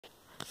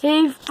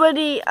Hey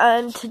everybody,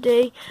 and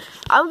today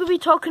I'm going to be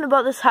talking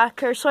about this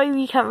hacker. Sorry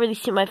you can't really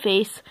see my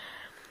face,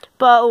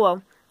 but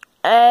oh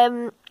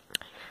well.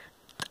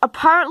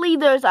 Apparently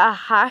there's a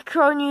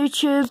hacker on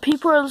YouTube.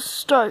 People are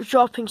start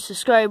dropping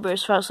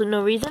subscribers for absolutely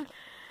no reason.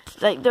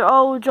 Like, they're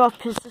all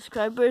dropping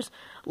subscribers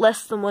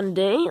less than one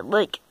day.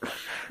 Like,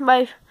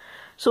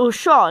 so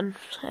Sean,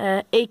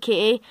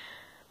 aka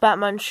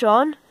Batman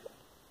Sean,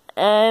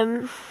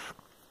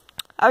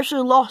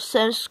 actually lost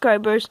 7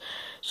 subscribers.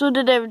 So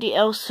did everybody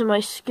else in my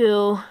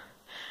school.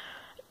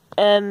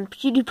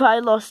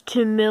 PewDiePie lost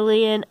 2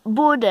 million.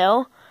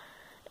 Bodell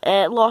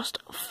lost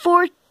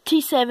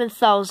 460,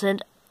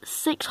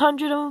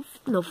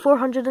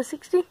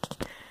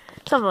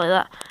 something like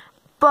that.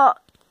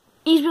 But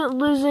he's been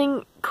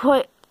losing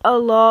quite a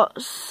lot.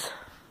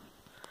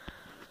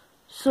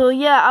 So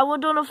yeah, I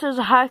don't know if there's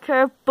a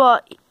hacker,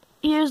 but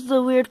here's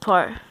the weird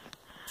part.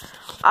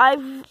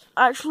 I've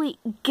actually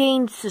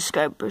gained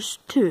subscribers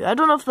too. I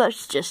don't know if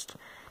that's just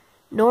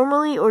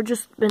normally or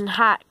just been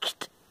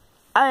hacked.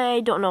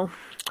 I don't know.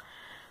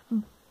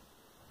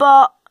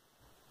 But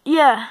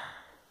yeah,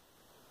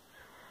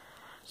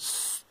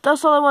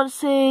 that's all I want to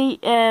say.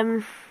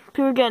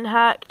 People are getting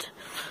hacked.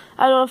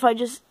 I don't know if I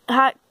just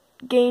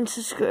gained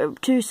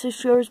 2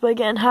 subscribers by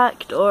getting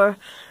hacked, or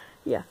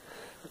yeah.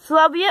 So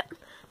that'll be it.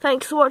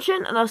 Thanks for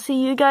watching, and I'll see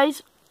you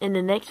guys in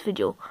the next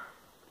video.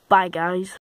 Bye guys.